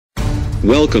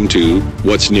Welcome to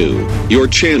What's New, your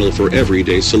channel for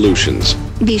everyday solutions.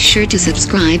 Be sure to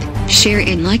subscribe, share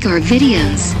and like our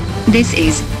videos. This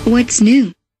is What's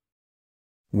New.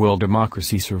 Will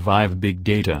democracy survive big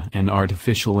data and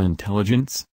artificial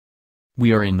intelligence?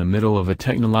 We are in the middle of a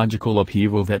technological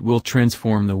upheaval that will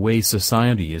transform the way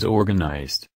society is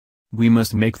organized. We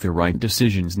must make the right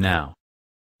decisions now.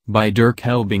 By Dirk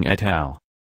Helbing et al.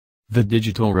 The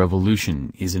digital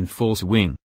revolution is in full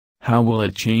swing. How will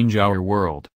it change our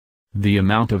world? The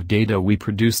amount of data we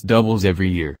produce doubles every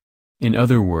year. In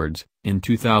other words, in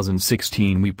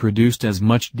 2016 we produced as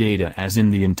much data as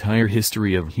in the entire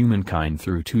history of humankind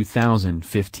through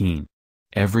 2015.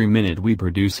 Every minute we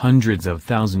produce hundreds of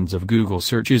thousands of Google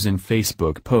searches and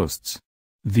Facebook posts.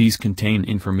 These contain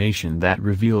information that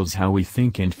reveals how we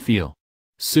think and feel.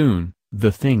 Soon,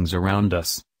 the things around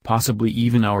us, possibly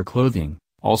even our clothing,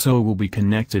 also will be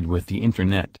connected with the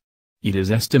internet. It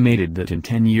is estimated that in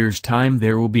 10 years' time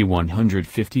there will be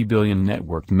 150 billion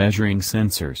networked measuring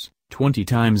sensors, 20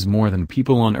 times more than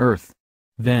people on Earth.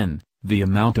 Then, the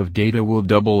amount of data will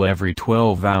double every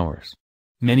 12 hours.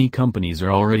 Many companies are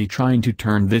already trying to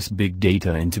turn this big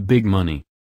data into big money.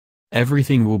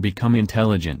 Everything will become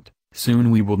intelligent. Soon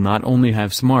we will not only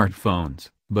have smartphones,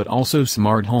 but also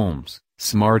smart homes,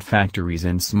 smart factories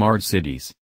and smart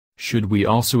cities. Should we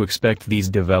also expect these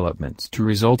developments to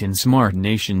result in smart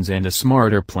nations and a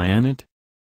smarter planet?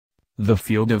 The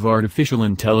field of artificial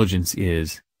intelligence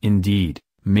is, indeed,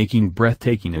 making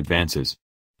breathtaking advances.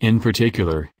 In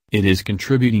particular, it is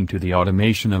contributing to the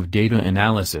automation of data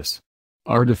analysis.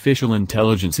 Artificial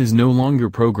intelligence is no longer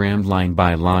programmed line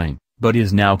by line, but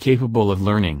is now capable of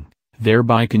learning,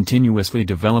 thereby continuously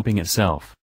developing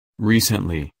itself.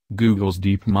 Recently, Google's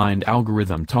DeepMind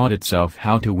algorithm taught itself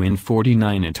how to win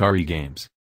 49 Atari games.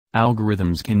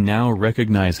 Algorithms can now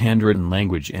recognize handwritten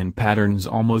language and patterns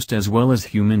almost as well as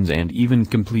humans and even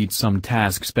complete some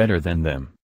tasks better than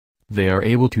them. They are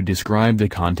able to describe the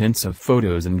contents of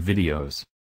photos and videos.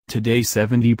 Today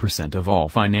 70% of all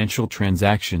financial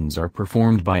transactions are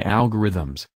performed by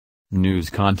algorithms. News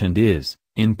content is,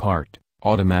 in part,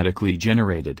 automatically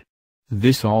generated.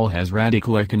 This all has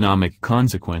radical economic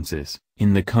consequences.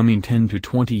 In the coming 10 to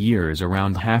 20 years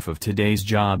around half of today's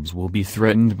jobs will be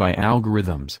threatened by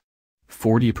algorithms.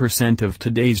 40% of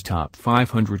today's top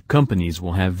 500 companies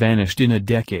will have vanished in a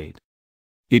decade.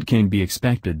 It can be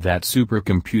expected that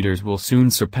supercomputers will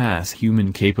soon surpass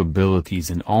human capabilities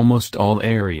in almost all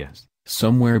areas,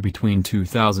 somewhere between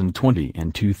 2020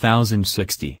 and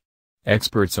 2060.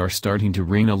 Experts are starting to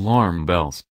ring alarm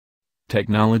bells.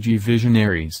 Technology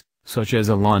visionaries, such as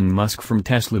Elon Musk from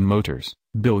Tesla Motors,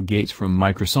 Bill Gates from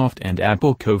Microsoft and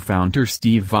Apple co-founder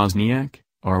Steve Wozniak,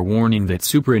 are warning that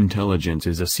superintelligence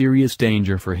is a serious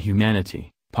danger for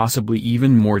humanity, possibly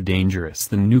even more dangerous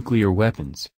than nuclear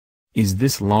weapons. Is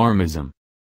this alarmism?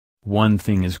 One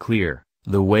thing is clear,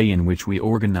 the way in which we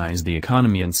organize the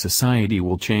economy and society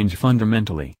will change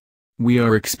fundamentally. We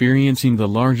are experiencing the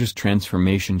largest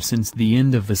transformation since the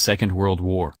end of the Second World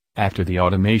War. After the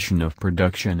automation of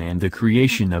production and the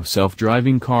creation of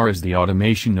self-driving cars, the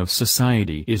automation of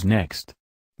society is next.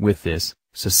 With this,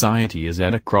 society is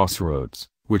at a crossroads,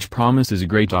 which promises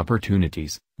great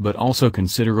opportunities, but also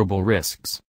considerable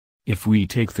risks. If we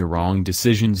take the wrong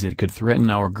decisions, it could threaten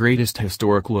our greatest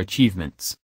historical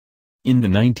achievements. In the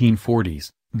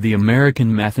 1940s, the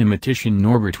American mathematician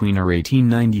Norbert Wiener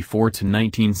 (1894 to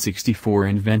 1964)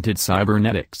 invented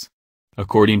cybernetics.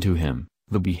 According to him,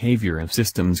 the behavior of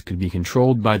systems could be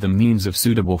controlled by the means of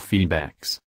suitable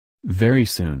feedbacks. Very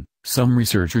soon, some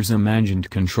researchers imagined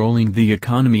controlling the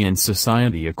economy and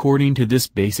society according to this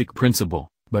basic principle,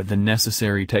 but the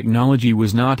necessary technology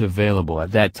was not available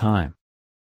at that time.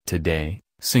 Today,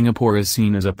 Singapore is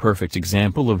seen as a perfect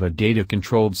example of a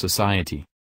data-controlled society.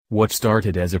 What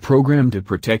started as a program to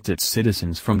protect its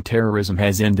citizens from terrorism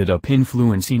has ended up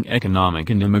influencing economic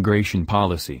and immigration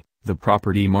policy, the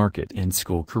property market and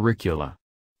school curricula.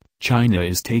 China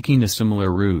is taking a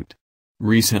similar route.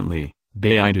 Recently,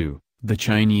 Baidu, the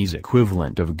Chinese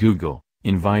equivalent of Google,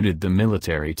 invited the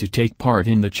military to take part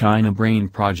in the China Brain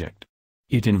project.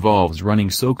 It involves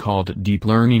running so-called deep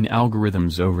learning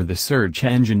algorithms over the search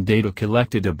engine data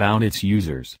collected about its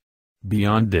users.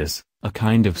 Beyond this, a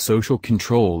kind of social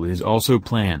control is also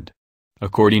planned.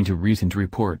 According to recent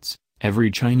reports,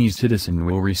 every Chinese citizen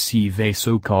will receive a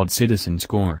so-called citizen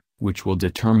score, which will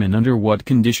determine under what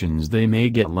conditions they may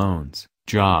get loans,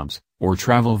 jobs, or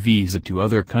travel visa to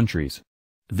other countries.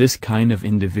 This kind of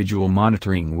individual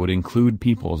monitoring would include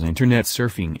people's internet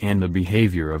surfing and the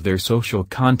behavior of their social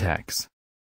contacts.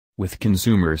 With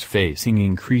consumers facing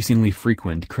increasingly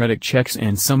frequent credit checks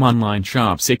and some online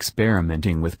shops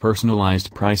experimenting with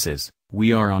personalized prices,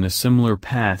 We are on a similar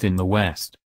path in the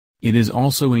West. It is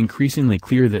also increasingly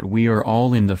clear that we are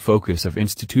all in the focus of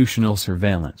institutional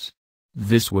surveillance.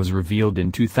 This was revealed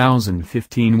in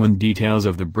 2015 when details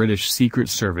of the British Secret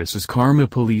Service's Karma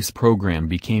Police program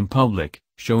became public,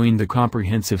 showing the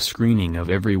comprehensive screening of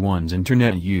everyone's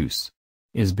internet use.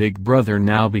 Is Big Brother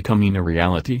now becoming a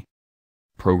reality?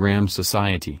 Programmed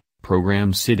society,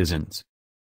 programmed citizens.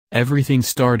 Everything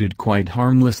started quite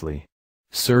harmlessly.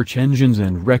 Search engines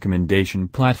and recommendation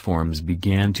platforms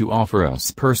began to offer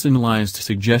us personalized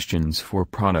suggestions for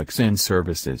products and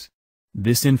services.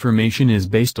 This information is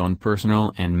based on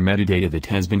personal and metadata that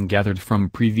has been gathered from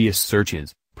previous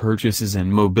searches, purchases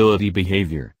and mobility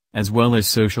behavior, as well as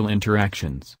social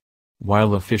interactions.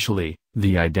 While officially,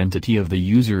 the identity of the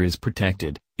user is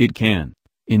protected, it can,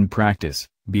 in practice,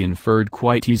 be inferred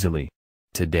quite easily.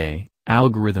 Today,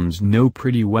 algorithms know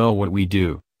pretty well what we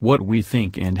do, what we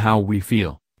think and how we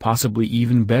feel, possibly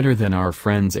even better than our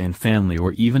friends and family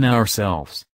or even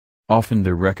ourselves. Often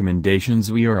the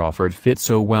recommendations we are offered fit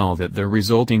so well that the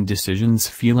resulting decisions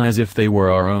feel as if they were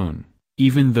our own,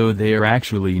 even though they are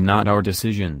actually not our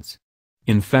decisions.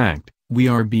 In fact, we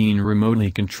are being remotely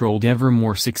controlled ever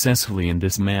more successfully in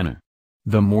this manner.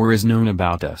 The more is known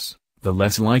about us, the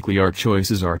less likely our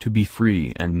choices are to be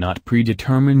free and not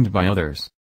predetermined by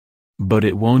others. But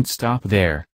it won't stop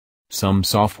there. Some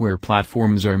software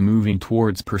platforms are moving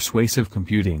towards persuasive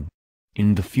computing.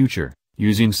 In the future,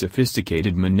 using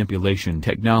sophisticated manipulation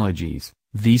technologies,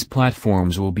 these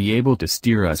platforms will be able to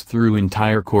steer us through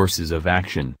entire courses of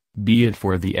action, be it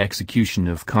for the execution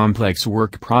of complex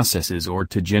work processes or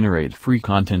to generate free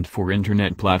content for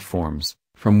internet platforms,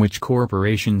 from which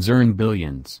corporations earn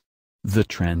billions. The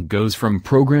trend goes from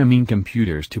programming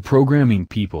computers to programming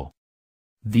people.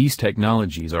 These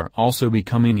technologies are also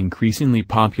becoming increasingly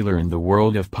popular in the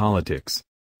world of politics.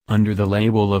 Under the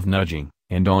label of nudging,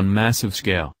 and on massive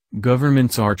scale,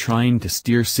 governments are trying to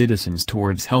steer citizens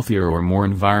towards healthier or more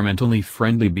environmentally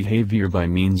friendly behavior by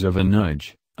means of a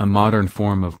nudge, a modern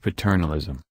form of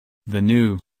paternalism. The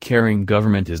new, caring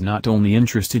government is not only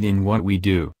interested in what we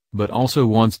do, but also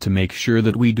wants to make sure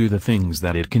that we do the things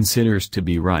that it considers to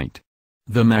be right.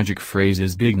 The magic phrase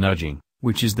is big nudging,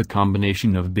 which is the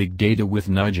combination of big data with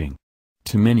nudging.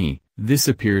 To many, this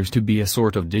appears to be a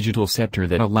sort of digital scepter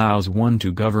that allows one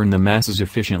to govern the masses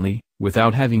efficiently,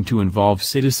 without having to involve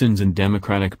citizens in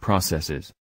democratic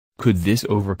processes. Could this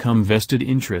overcome vested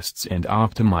interests and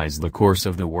optimize the course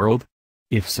of the world?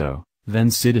 If so, then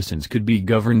citizens could be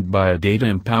governed by a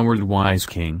data-empowered wise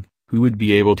king, who would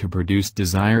be able to produce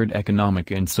desired economic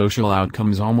and social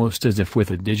outcomes almost as if with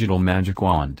a digital magic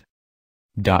wand.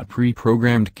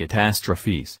 Pre-programmed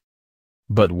catastrophes.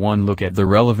 But one look at the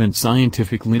relevant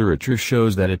scientific literature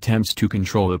shows that attempts to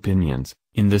control opinions,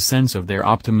 in the sense of their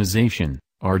optimization,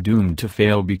 are doomed to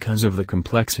fail because of the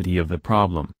complexity of the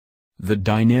problem. The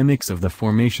dynamics of the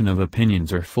formation of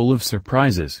opinions are full of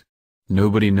surprises.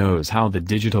 Nobody knows how the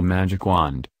digital magic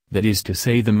wand, that is to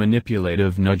say the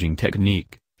manipulative nudging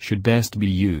technique, should best be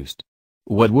used.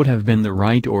 What would have been the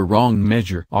right or wrong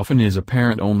measure often is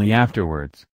apparent only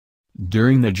afterwards.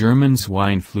 During the German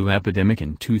swine flu epidemic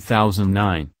in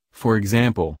 2009, for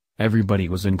example, everybody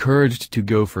was encouraged to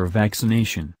go for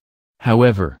vaccination.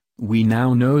 However, we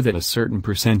now know that a certain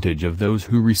percentage of those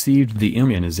who received the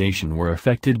immunization were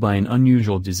affected by an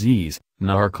unusual disease,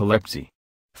 narcolepsy.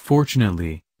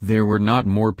 Fortunately, there were not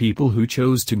more people who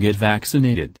chose to get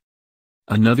vaccinated.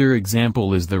 Another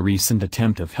example is the recent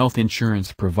attempt of health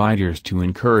insurance providers to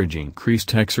encourage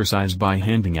increased exercise by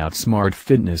handing out smart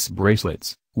fitness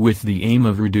bracelets, with the aim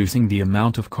of reducing the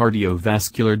amount of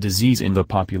cardiovascular disease in the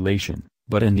population,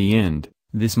 but in the end,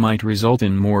 this might result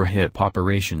in more hip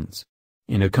operations.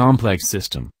 In a complex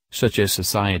system, such as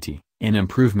society, an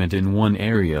improvement in one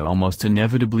area almost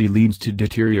inevitably leads to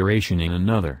deterioration in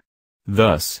another.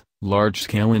 Thus,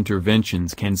 large-scale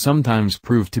interventions can sometimes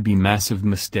prove to be massive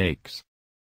mistakes.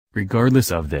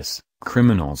 Regardless of this,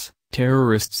 criminals,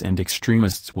 terrorists and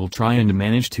extremists will try and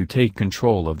manage to take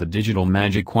control of the digital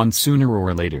magic wand sooner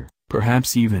or later,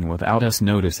 perhaps even without us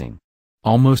noticing.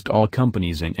 Almost all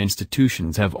companies and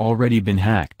institutions have already been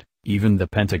hacked, even the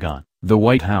Pentagon, the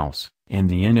White House, and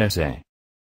the NSA.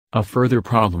 A further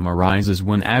problem arises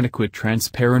when adequate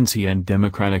transparency and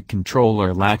democratic control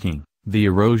are lacking, the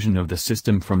erosion of the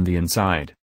system from the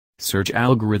inside. Search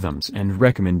algorithms and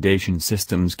recommendation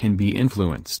systems can be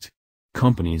influenced.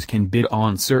 Companies can bid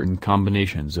on certain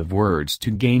combinations of words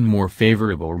to gain more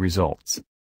favorable results.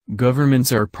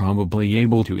 Governments are probably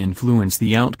able to influence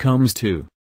the outcomes too.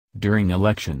 During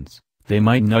elections, they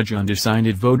might nudge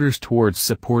undecided voters towards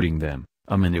supporting them,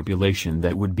 a manipulation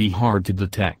that would be hard to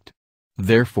detect.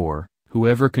 Therefore,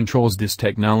 Whoever controls this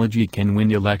technology can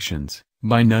win elections,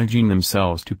 by nudging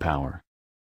themselves to power.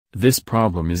 This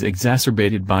problem is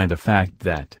exacerbated by the fact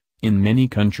that, in many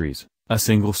countries, a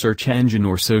single search engine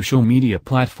or social media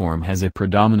platform has a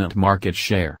predominant market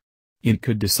share. It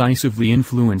could decisively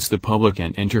influence the public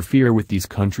and interfere with these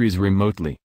countries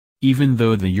remotely. Even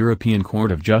though the European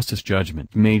Court of Justice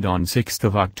judgment made on 6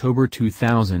 October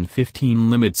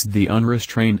 2015 limits the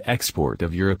unrestrained export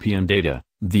of European data,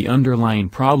 the underlying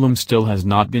problem still has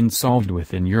not been solved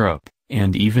within Europe,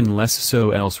 and even less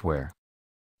so elsewhere.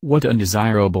 What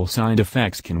undesirable side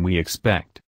effects can we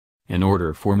expect? In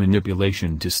order for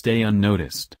manipulation to stay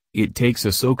unnoticed, it takes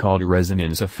a so-called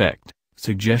resonance effect,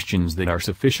 suggestions that are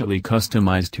sufficiently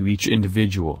customized to each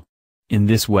individual. In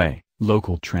this way,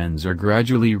 local trends are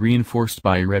gradually reinforced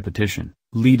by repetition,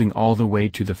 leading all the way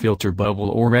to the filter bubble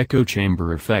or echo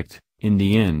chamber effect. In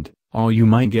the end, all you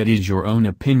might get is your own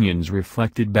opinions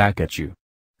reflected back at you.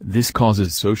 This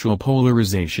causes social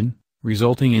polarization,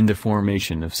 resulting in the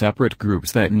formation of separate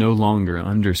groups that no longer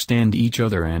understand each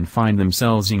other and find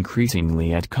themselves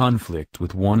increasingly at conflict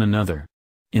with one another.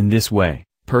 In this way,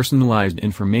 personalized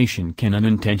information can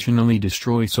unintentionally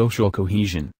destroy social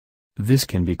cohesion. This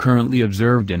can be currently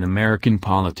observed in American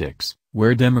politics,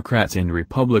 where Democrats and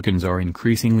Republicans are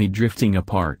increasingly drifting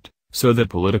apart, so that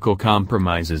political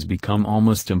compromises become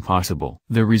almost impossible.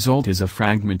 The result is a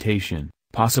fragmentation,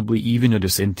 possibly even a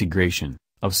disintegration,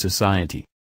 of society.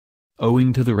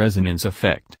 Owing to the resonance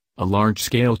effect, a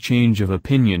large-scale change of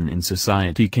opinion in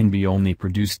society can be only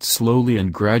produced slowly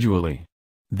and gradually.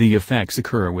 The effects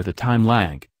occur with a time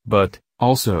lag, but,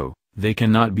 also, they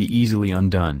cannot be easily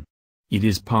undone. It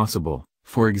is possible,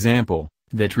 for example,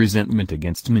 that resentment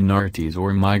against minorities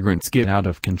or migrants get out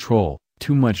of control.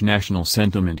 Too much national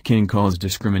sentiment can cause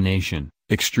discrimination,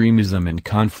 extremism and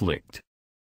conflict.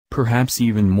 Perhaps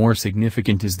even more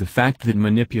significant is the fact that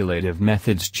manipulative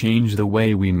methods change the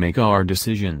way we make our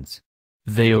decisions.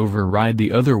 They override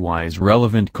the otherwise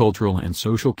relevant cultural and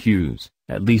social cues,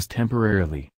 at least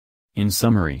temporarily. In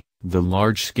summary, the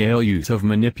large-scale use of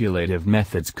manipulative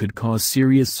methods could cause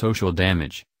serious social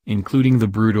damage, including the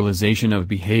brutalization of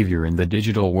behavior in the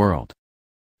digital world.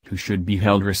 Who should be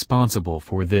held responsible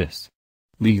for this?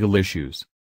 Legal issues.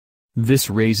 This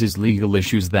raises legal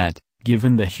issues that,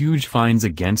 given the huge fines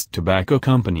against tobacco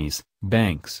companies,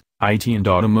 banks, IT and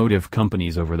automotive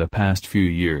companies over the past few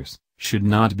years, should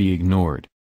not be ignored.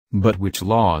 But which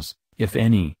laws, if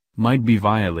any, might be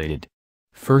violated?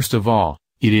 First of all,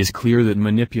 it is clear that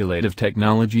manipulative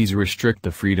technologies restrict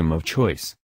the freedom of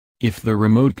choice. If the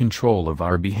remote control of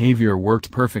our behavior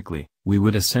worked perfectly, we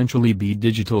would essentially be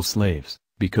digital slaves,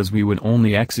 because we would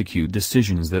only execute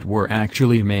decisions that were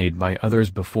actually made by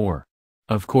others before.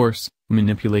 Of course,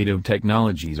 manipulative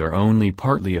technologies are only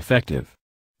partly effective.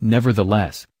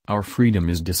 Nevertheless, our freedom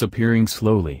is disappearing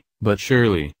slowly, but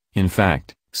surely, in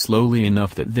fact, slowly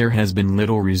enough that there has been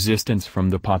little resistance from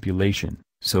the population,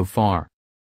 so far.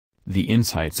 The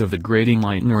insights of the great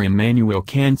enlightener Immanuel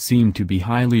Kant seem to be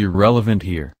highly relevant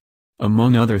here.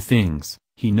 Among other things,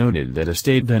 he noted that a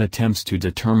state that attempts to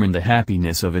determine the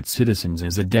happiness of its citizens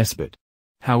is a despot.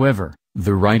 However,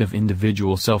 the right of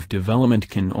individual self-development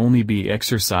can only be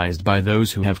exercised by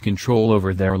those who have control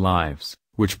over their lives,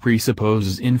 which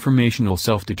presupposes informational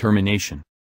self-determination.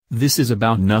 This is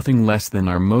about nothing less than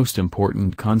our most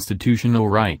important constitutional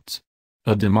rights.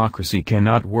 A democracy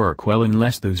cannot work well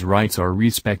unless those rights are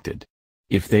respected.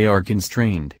 If they are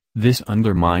constrained, this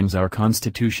undermines our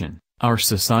constitution, our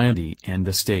society and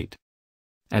the state.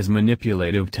 As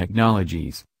manipulative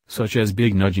technologies, such as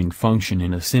big nudging, function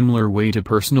in a similar way to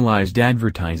personalized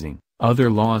advertising, other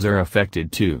laws are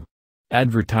affected too.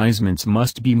 Advertisements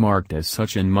must be marked as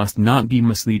such and must not be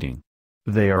misleading.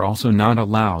 They are also not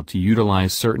allowed to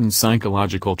utilize certain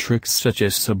psychological tricks such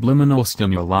as subliminal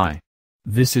stimuli.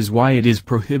 This is why it is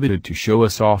prohibited to show a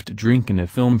soft drink in a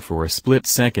film for a split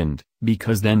second,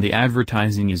 because then the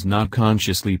advertising is not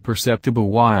consciously perceptible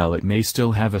while it may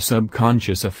still have a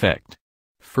subconscious effect.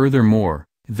 Furthermore,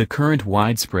 the current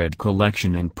widespread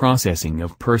collection and processing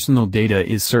of personal data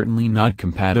is certainly not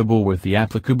compatible with the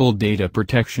applicable data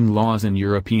protection laws in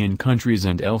European countries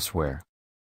and elsewhere.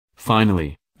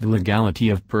 Finally, the legality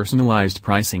of personalized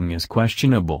pricing is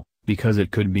questionable, because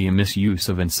it could be a misuse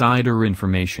of insider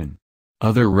information.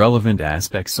 Other relevant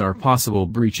aspects are possible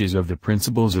breaches of the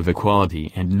principles of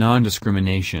equality and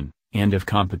non-discrimination, and of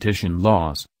competition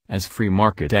laws, as free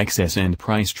market access and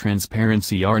price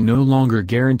transparency are no longer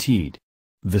guaranteed.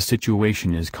 The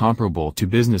situation is comparable to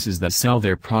businesses that sell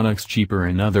their products cheaper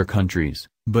in other countries,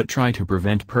 but try to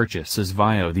prevent purchases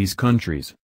via these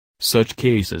countries. Such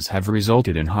cases have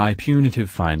resulted in high punitive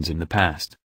fines in the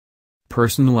past.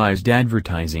 Personalized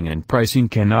advertising and pricing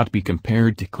cannot be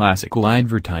compared to classical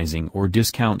advertising or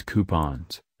discount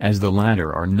coupons, as the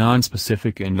latter are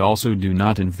non-specific and also do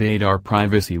not invade our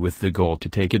privacy with the goal to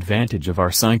take advantage of our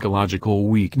psychological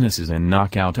weaknesses and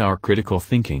knock out our critical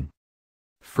thinking.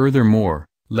 Furthermore,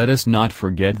 let us not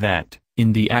forget that,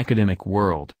 in the academic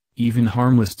world, even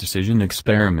harmless decision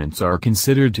experiments are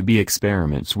considered to be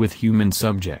experiments with human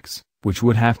subjects, which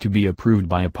would have to be approved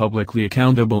by a publicly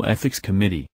accountable ethics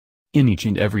committee. In each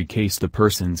and every case the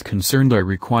persons concerned are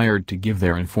required to give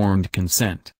their informed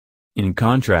consent. In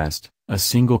contrast, a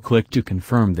single click to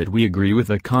confirm that we agree with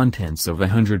the contents of a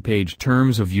 100-page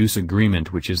terms of use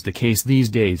agreement, which is the case these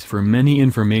days for many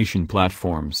information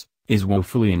platforms, is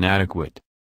woefully inadequate.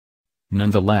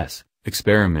 Nonetheless,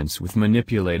 experiments with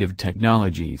manipulative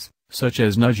technologies, such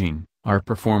as nudging, are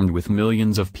performed with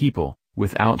millions of people,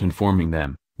 without informing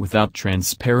them, without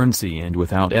transparency and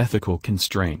without ethical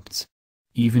constraints.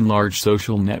 Even large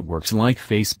social networks like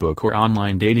Facebook or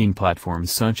online dating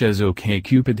platforms such as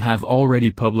OkCupid have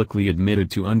already publicly admitted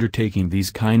to undertaking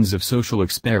these kinds of social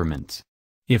experiments.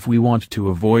 If we want to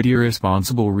avoid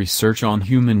irresponsible research on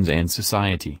humans and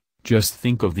society, just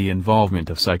think of the involvement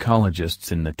of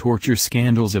psychologists in the torture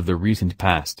scandals of the recent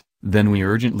past, then we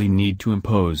urgently need to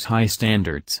impose high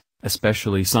standards,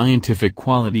 especially scientific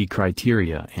quality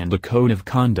criteria and a code of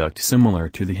conduct similar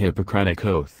to the Hippocratic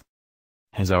Oath.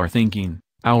 Has our thinking,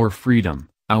 our freedom,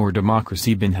 our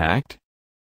democracy been hacked?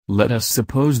 Let us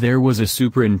suppose there was a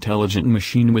super-intelligent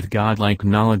machine with godlike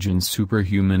knowledge and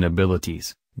superhuman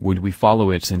abilities. Would we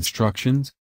follow its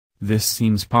instructions? This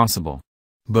seems possible.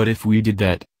 But if we did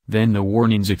that, then the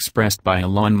warnings expressed by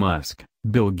Elon Musk,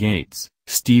 Bill Gates,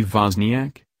 Steve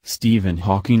Wozniak, Stephen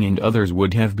Hawking and others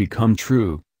would have become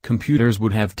true. Computers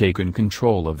would have taken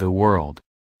control of the world.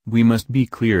 We must be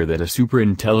clear that a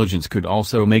superintelligence could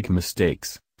also make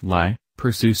mistakes, lie,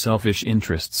 pursue selfish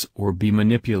interests or be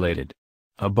manipulated.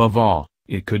 Above all,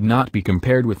 it could not be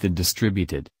compared with the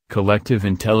distributed, collective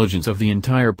intelligence of the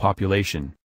entire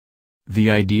population.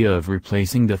 The idea of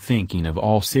replacing the thinking of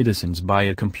all citizens by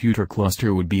a computer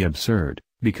cluster would be absurd,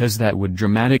 because that would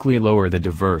dramatically lower the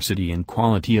diversity and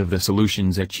quality of the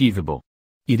solutions achievable.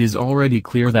 It is already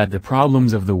clear that the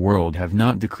problems of the world have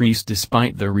not decreased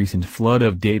despite the recent flood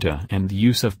of data and the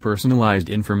use of personalized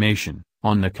information.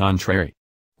 On the contrary,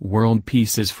 world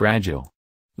peace is fragile.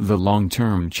 The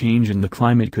long-term change in the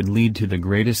climate could lead to the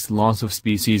greatest loss of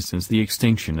species since the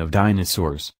extinction of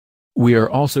dinosaurs. We are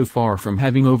also far from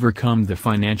having overcome the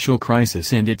financial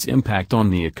crisis and its impact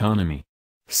on the economy.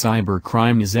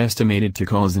 Cybercrime is estimated to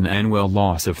cause an annual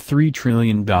loss of $3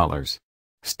 trillion.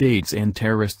 States and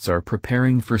terrorists are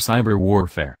preparing for cyber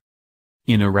warfare.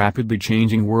 In a rapidly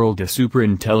changing world, a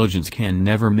superintelligence can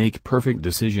never make perfect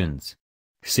decisions.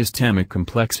 Systemic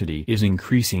complexity is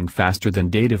increasing faster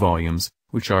than data volumes,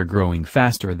 which are growing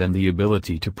faster than the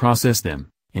ability to process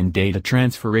them, and data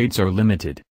transfer rates are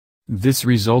limited. This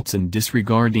results in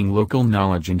disregarding local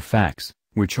knowledge and facts,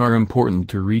 which are important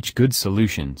to reach good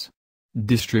solutions.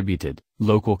 Distributed,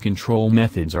 local control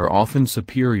methods are often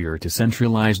superior to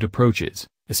centralized approaches,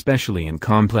 especially in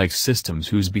complex systems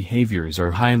whose behaviors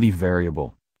are highly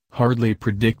variable, hardly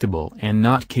predictable and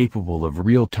not capable of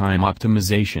real-time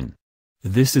optimization.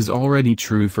 This is already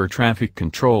true for traffic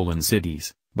control in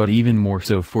cities, but even more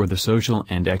so for the social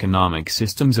and economic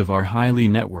systems of our highly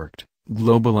networked,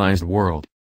 globalized world.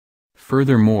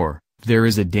 Furthermore, there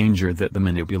is a danger that the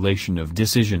manipulation of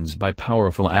decisions by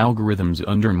powerful algorithms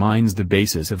undermines the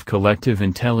basis of collective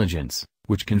intelligence,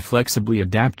 which can flexibly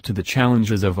adapt to the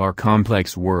challenges of our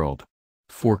complex world.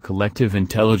 For collective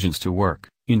intelligence to work,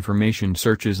 information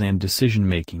searches and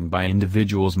decision-making by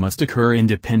individuals must occur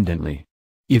independently.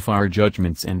 If our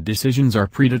judgments and decisions are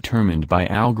predetermined by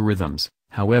algorithms,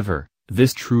 however,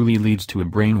 this truly leads to a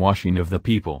brainwashing of the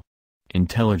people.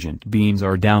 Intelligent beings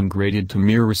are downgraded to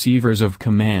mere receivers of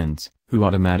commands, who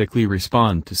automatically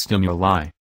respond to stimuli.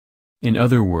 In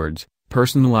other words,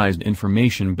 personalized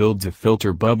information builds a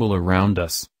filter bubble around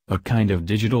us, a kind of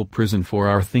digital prison for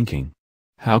our thinking.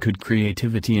 How could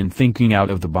creativity and thinking out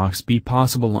of the box be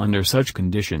possible under such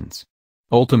conditions?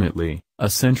 Ultimately, a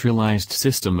centralized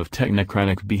system of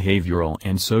technocratic behavioral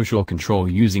and social control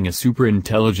using a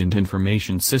superintelligent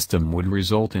information system would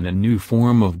result in a new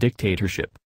form of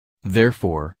dictatorship.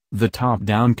 Therefore, the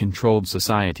top-down controlled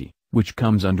society, which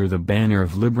comes under the banner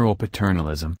of liberal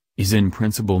paternalism, is in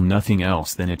principle nothing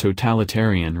else than a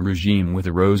totalitarian regime with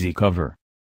a rosy cover.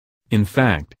 In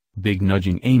fact, big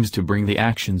nudging aims to bring the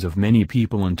actions of many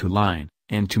people into line,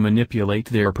 and to manipulate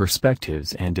their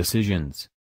perspectives and decisions.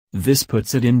 This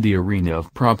puts it in the arena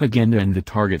of propaganda and the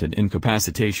targeted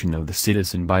incapacitation of the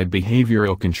citizen by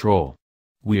behavioral control.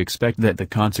 We expect that the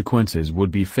consequences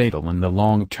would be fatal in the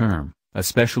long term,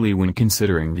 especially when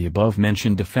considering the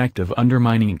above-mentioned effect of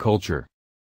undermining culture.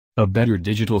 A better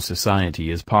digital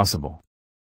society is possible.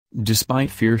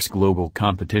 Despite fierce global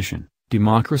competition,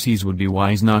 democracies would be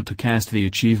wise not to cast the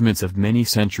achievements of many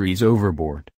centuries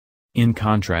overboard. In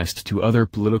contrast to other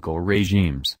political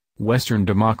regimes, Western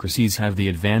democracies have the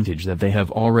advantage that they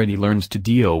have already learned to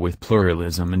deal with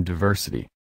pluralism and diversity.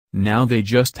 Now they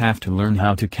just have to learn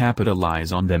how to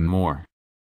capitalize on them more.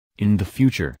 In the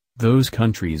future, those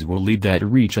countries will lead that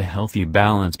reach a healthy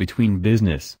balance between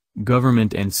business,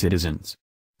 government and citizens.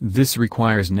 This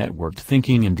requires networked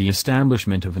thinking and the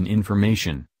establishment of an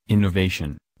information,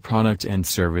 innovation, product and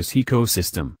service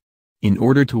ecosystem. In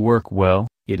order to work well,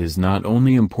 it is not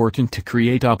only important to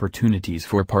create opportunities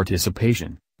for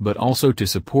participation, but also to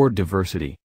support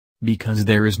diversity. Because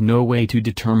there is no way to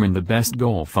determine the best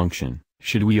goal function,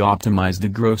 should we optimize the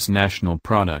gross national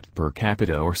product per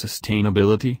capita or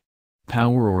sustainability?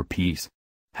 Power or peace?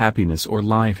 Happiness or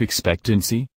life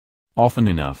expectancy? Often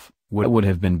enough, what would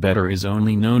have been better is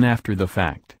only known after the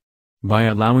fact. By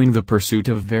allowing the pursuit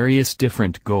of various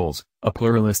different goals, a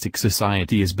pluralistic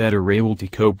society is better able to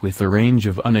cope with the range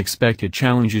of unexpected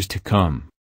challenges to come.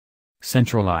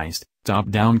 Centralized,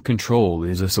 top-down control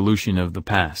is a solution of the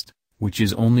past, which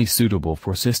is only suitable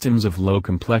for systems of low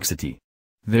complexity.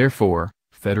 Therefore,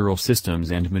 federal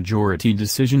systems and majority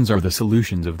decisions are the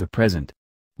solutions of the present.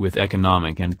 With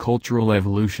economic and cultural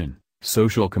evolution,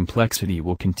 social complexity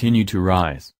will continue to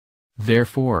rise.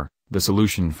 Therefore, the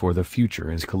solution for the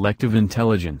future is collective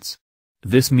intelligence.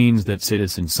 This means that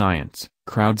citizen science,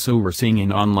 crowdsourcing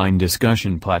and online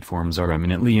discussion platforms are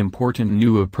eminently important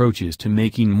new approaches to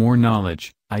making more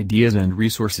knowledge, ideas and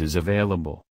resources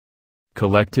available.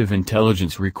 Collective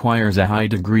intelligence requires a high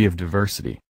degree of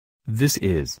diversity. This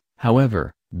is,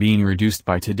 however, being reduced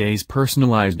by today's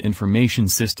personalized information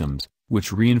systems,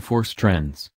 which reinforce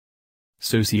trends.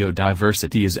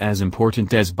 Sociodiversity is as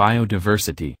important as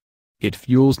biodiversity. It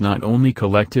fuels not only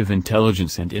collective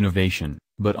intelligence and innovation,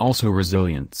 but also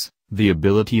resilience, the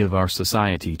ability of our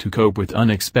society to cope with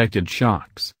unexpected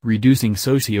shocks. Reducing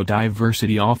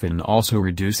sociodiversity often also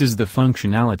reduces the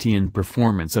functionality and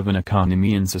performance of an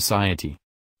economy and society.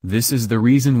 This is the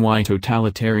reason why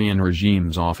totalitarian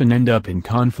regimes often end up in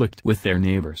conflict with their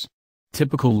neighbors.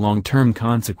 Typical long-term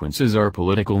consequences are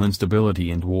political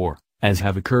instability and war, as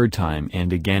have occurred time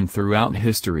and again throughout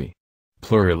history.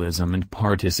 Pluralism and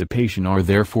participation are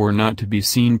therefore not to be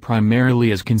seen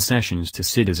primarily as concessions to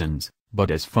citizens, but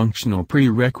as functional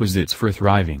prerequisites for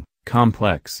thriving,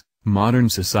 complex, modern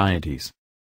societies.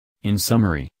 In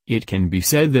summary, it can be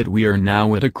said that we are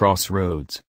now at a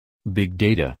crossroads. Big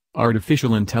data,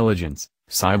 artificial intelligence,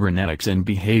 cybernetics and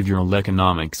behavioral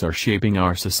economics are shaping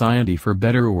our society for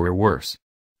better or worse.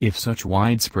 If such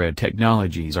widespread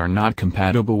technologies are not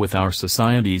compatible with our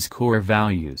society's core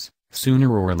values,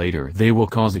 sooner or later they will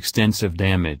cause extensive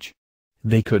damage.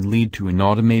 They could lead to an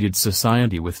automated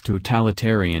society with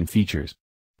totalitarian features.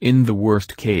 In the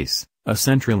worst case, a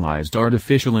centralized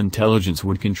artificial intelligence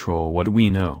would control what we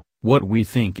know, what we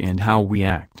think and how we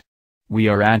act. We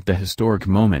are at the historic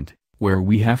moment, where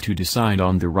we have to decide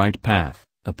on the right path,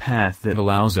 a path that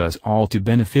allows us all to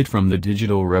benefit from the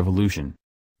digital revolution.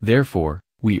 Therefore,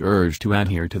 we urge to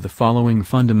adhere to the following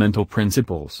fundamental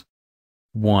principles.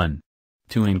 1.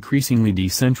 To increasingly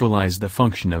decentralize the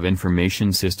function of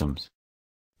information systems.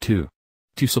 2.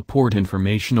 To support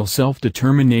informational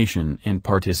self-determination and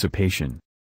participation.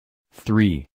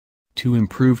 3. To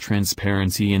improve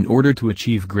transparency in order to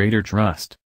achieve greater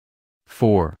trust.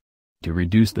 4. To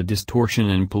reduce the distortion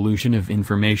and pollution of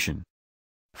information.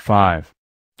 5.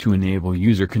 To enable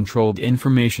user-controlled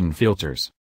information filters.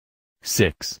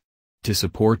 6. To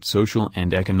support social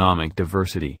and economic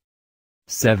diversity.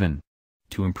 7.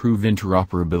 To improve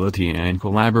interoperability and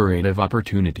collaborative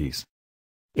opportunities.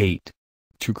 8.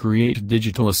 To create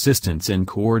digital assistance and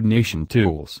coordination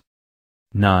tools.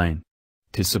 9.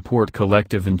 To support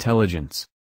collective intelligence.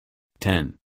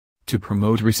 10. To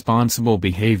promote responsible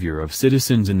behavior of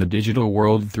citizens in the digital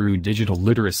world through digital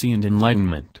literacy and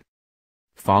enlightenment.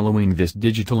 Following this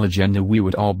digital agenda, we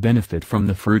would all benefit from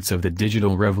the fruits of the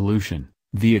digital revolution,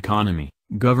 the economy,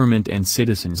 government and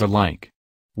citizens alike.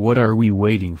 What are we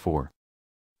waiting for?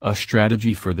 A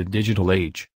strategy for the digital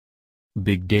age.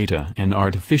 Big data and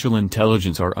artificial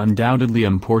intelligence are undoubtedly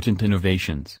important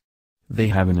innovations. They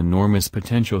have an enormous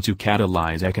potential to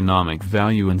catalyze economic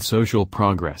value and social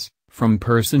progress, from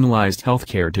personalized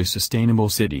healthcare to sustainable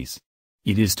cities.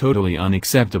 It is totally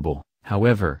unacceptable,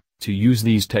 however, to use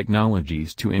these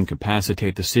technologies to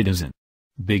incapacitate the citizen.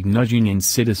 Big nudging and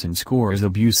citizen scores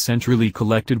abuse centrally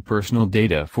collected personal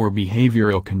data for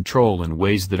behavioral control in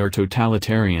ways that are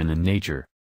totalitarian in nature.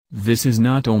 This is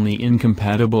not only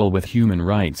incompatible with human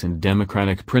rights and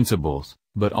democratic principles,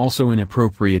 but also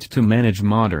inappropriate to manage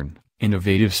modern,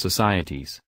 innovative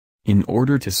societies. In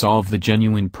order to solve the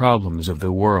genuine problems of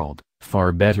the world,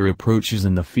 far better approaches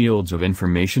in the fields of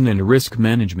information and risk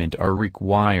management are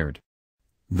required.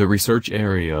 The research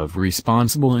area of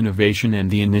responsible innovation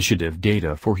and the initiative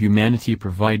Data for Humanity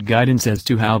provide guidance as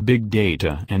to how big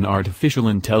data and artificial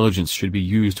intelligence should be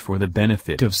used for the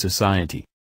benefit of society.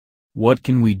 What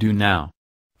can we do now?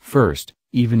 First,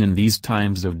 even in these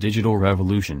times of digital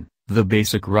revolution, the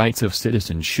basic rights of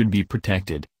citizens should be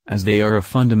protected, as they are a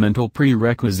fundamental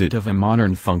prerequisite of a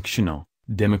modern functional,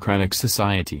 democratic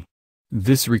society.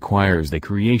 This requires the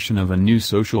creation of a new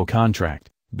social contract,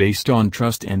 based on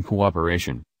trust and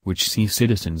cooperation, which sees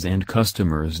citizens and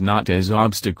customers not as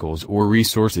obstacles or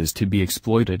resources to be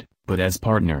exploited, but as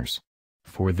partners.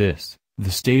 For this,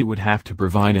 the state would have to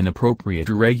provide an appropriate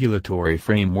regulatory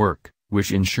framework,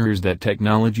 which ensures that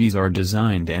technologies are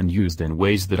designed and used in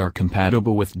ways that are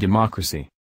compatible with democracy.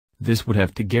 This would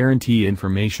have to guarantee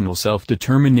informational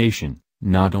self-determination,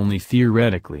 not only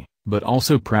theoretically, but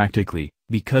also practically,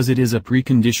 because it is a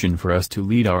precondition for us to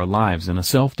lead our lives in a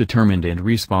self-determined and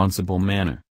responsible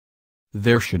manner.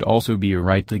 There should also be a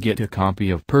right to get a copy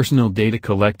of personal data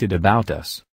collected about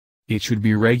us. It should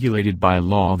be regulated by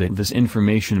law that this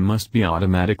information must be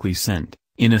automatically sent,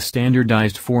 in a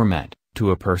standardized format,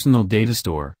 to a personal data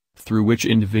store, through which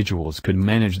individuals could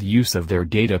manage the use of their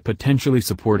data potentially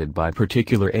supported by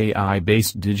particular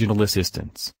AI-based digital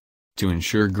assistants. To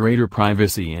ensure greater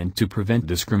privacy and to prevent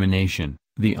discrimination,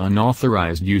 the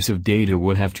unauthorized use of data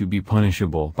would have to be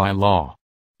punishable by law.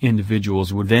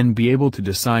 Individuals would then be able to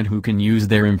decide who can use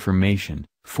their information,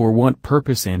 for what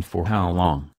purpose and for how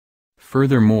long.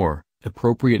 Furthermore,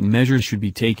 appropriate measures should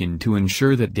be taken to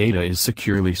ensure that data is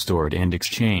securely stored and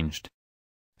exchanged.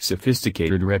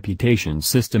 Sophisticated reputation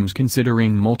systems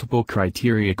considering multiple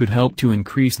criteria could help to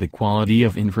increase the quality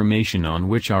of information on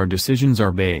which our decisions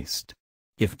are based.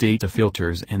 If data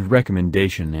filters and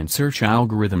recommendation and search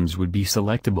algorithms would be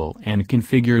selectable and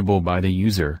configurable by the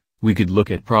user, we could look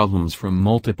at problems from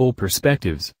multiple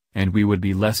perspectives, and we would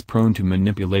be less prone to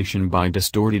manipulation by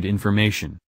distorted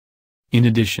information. In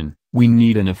addition, we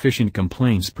need an efficient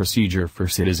complaints procedure for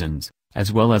citizens,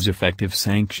 as well as effective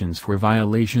sanctions for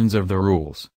violations of the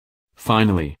rules.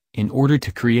 Finally, in order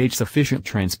to create sufficient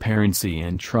transparency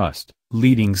and trust,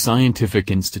 leading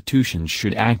scientific institutions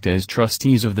should act as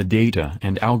trustees of the data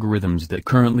and algorithms that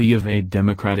currently evade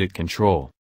democratic control.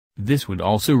 This would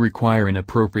also require an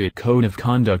appropriate code of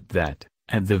conduct that,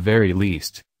 at the very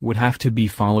least, would have to be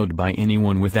followed by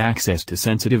anyone with access to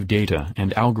sensitive data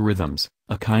and algorithms,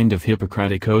 a kind of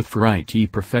Hippocratic oath for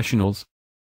IT professionals.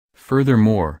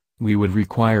 Furthermore, we would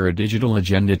require a digital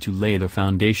agenda to lay the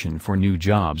foundation for new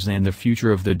jobs and the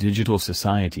future of the digital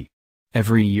society.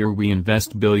 Every year we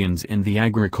invest billions in the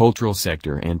agricultural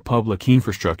sector and public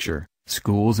infrastructure,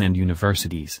 schools and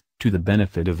universities, to the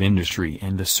benefit of industry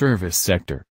and the service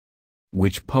sector.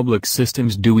 Which public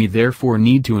systems do we therefore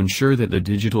need to ensure that the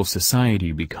digital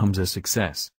society becomes a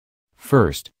success?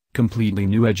 First, completely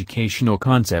new educational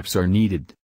concepts are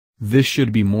needed. This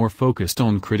should be more focused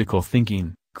on critical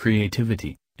thinking,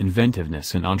 creativity,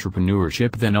 inventiveness and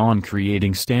entrepreneurship than on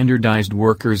creating standardized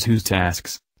workers whose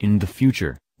tasks, in the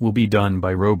future, will be done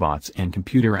by robots and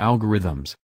computer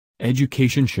algorithms.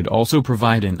 Education should also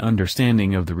provide an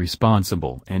understanding of the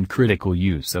responsible and critical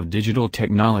use of digital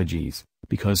technologies,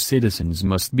 because citizens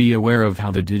must be aware of how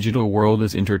the digital world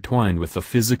is intertwined with the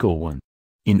physical one.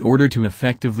 In order to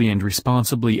effectively and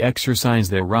responsibly exercise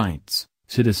their rights,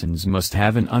 citizens must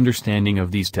have an understanding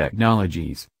of these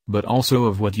technologies, but also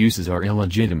of what uses are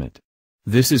illegitimate.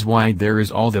 This is why there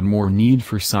is all the more need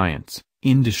for science,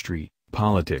 industry,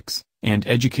 politics, and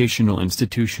educational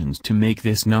institutions to make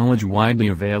this knowledge widely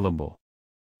available.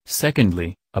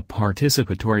 Secondly, a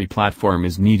participatory platform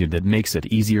is needed that makes it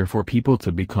easier for people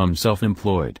to become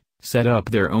self-employed, set up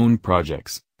their own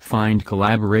projects, find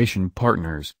collaboration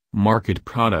partners, market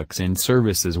products and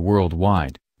services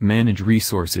worldwide, manage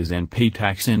resources and pay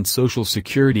tax and social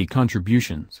security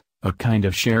contributions, a kind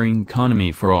of sharing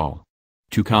economy for all.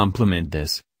 To complement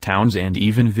this, towns and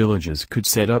even villages could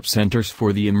set up centers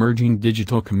for the emerging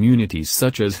digital communities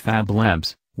such as Fab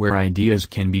Labs, where ideas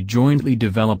can be jointly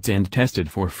developed and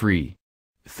tested for free.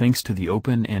 Thanks to the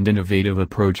open and innovative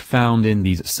approach found in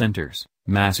these centers,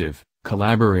 massive,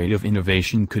 collaborative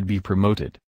innovation could be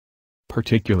promoted.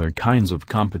 Particular kinds of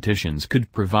competitions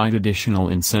could provide additional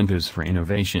incentives for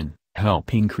innovation,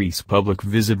 help increase public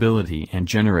visibility and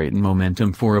generate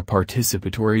momentum for a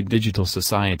participatory digital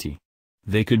society.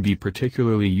 They could be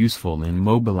particularly useful in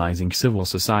mobilizing civil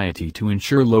society to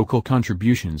ensure local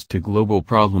contributions to global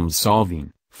problem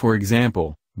solving, for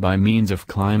example, by means of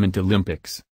climate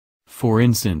Olympics. For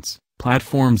instance,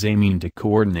 platforms aiming to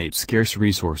coordinate scarce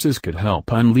resources could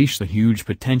help unleash the huge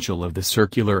potential of the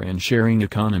circular and sharing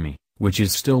economy, which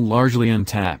is still largely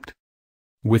untapped.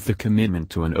 With the commitment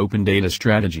to an open data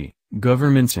strategy,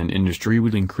 governments and industry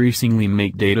would increasingly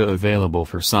make data available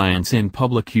for science and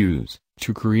public use,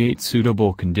 to create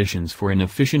suitable conditions for an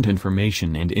efficient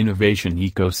information and innovation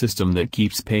ecosystem that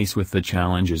keeps pace with the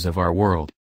challenges of our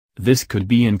world. This could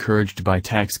be encouraged by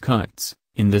tax cuts,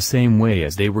 in the same way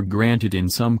as they were granted in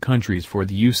some countries for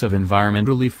the use of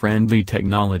environmentally friendly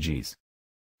technologies.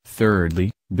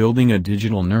 Thirdly, building a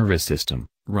digital nervous system,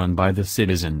 run by the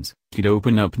citizens, could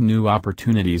open up new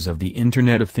opportunities of the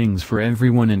Internet of Things for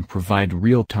everyone and provide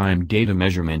real-time data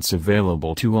measurements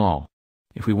available to all.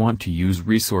 If we want to use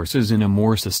resources in a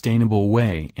more sustainable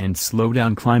way and slow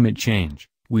down climate change,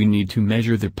 we need to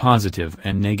measure the positive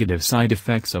and negative side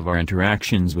effects of our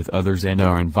interactions with others and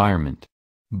our environment.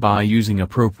 By using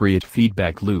appropriate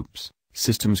feedback loops,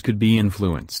 systems could be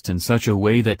influenced in such a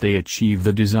way that they achieve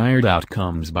the desired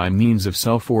outcomes by means of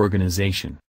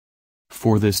self-organization.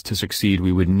 For this to succeed,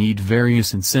 we would need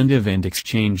various incentive and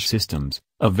exchange systems,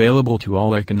 available to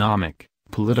all economic,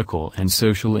 political and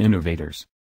social innovators.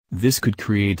 This could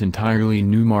create entirely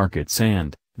new markets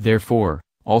and, therefore,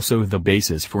 also the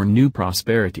basis for new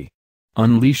prosperity.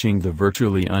 Unleashing the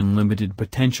virtually unlimited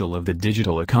potential of the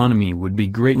digital economy would be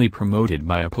greatly promoted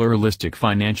by a pluralistic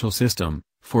financial system,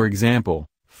 for example,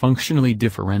 functionally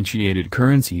differentiated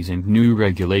currencies and new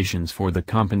regulations for the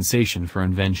compensation for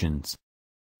inventions.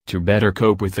 To better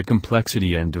cope with the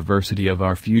complexity and diversity of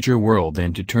our future world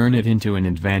and to turn it into an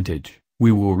advantage,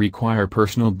 we will require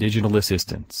personal digital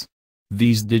assistants.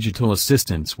 These digital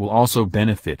assistants will also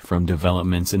benefit from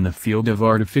developments in the field of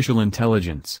artificial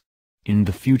intelligence. In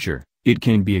the future, it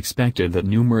can be expected that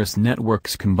numerous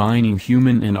networks combining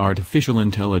human and artificial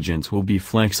intelligence will be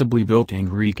flexibly built and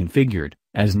reconfigured,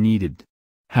 as needed.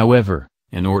 However,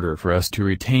 in order for us to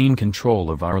retain control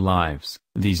of our lives,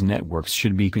 these networks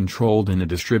should be controlled in a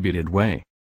distributed way.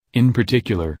 In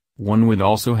particular, one would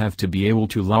also have to be able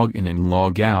to log in and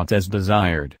log out as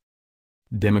desired.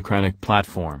 Democratic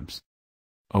platforms.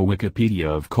 A Wikipedia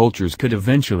of cultures could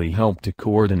eventually help to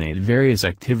coordinate various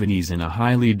activities in a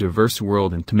highly diverse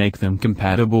world and to make them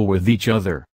compatible with each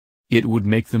other. It would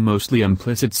make the mostly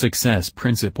implicit success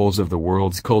principles of the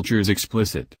world's cultures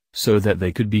explicit, so that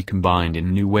they could be combined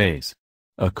in new ways.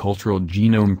 A cultural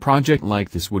genome project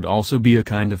like this would also be a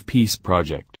kind of peace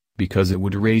project, because it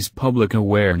would raise public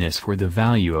awareness for the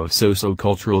value of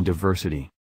socio-cultural diversity.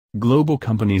 Global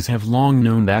companies have long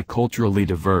known that culturally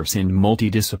diverse and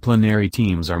multidisciplinary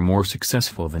teams are more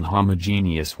successful than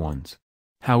homogeneous ones.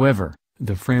 However,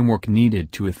 the framework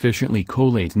needed to efficiently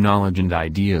collate knowledge and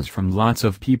ideas from lots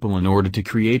of people in order to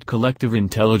create collective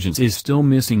intelligence is still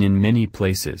missing in many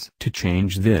places. To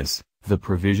change this, the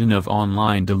provision of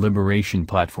online deliberation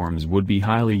platforms would be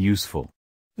highly useful.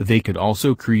 They could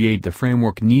also create the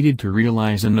framework needed to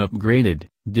realize an upgraded,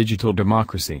 digital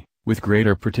democracy, with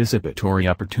greater participatory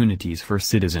opportunities for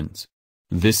citizens.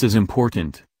 This is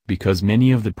important, because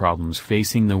many of the problems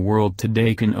facing the world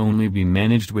today can only be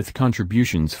managed with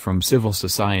contributions from civil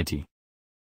society.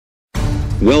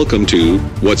 Welcome to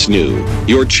What's New,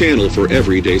 your channel for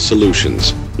everyday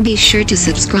solutions. Be sure to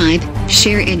subscribe,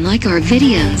 share and like our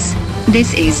videos.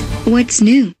 This is What's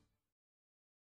New.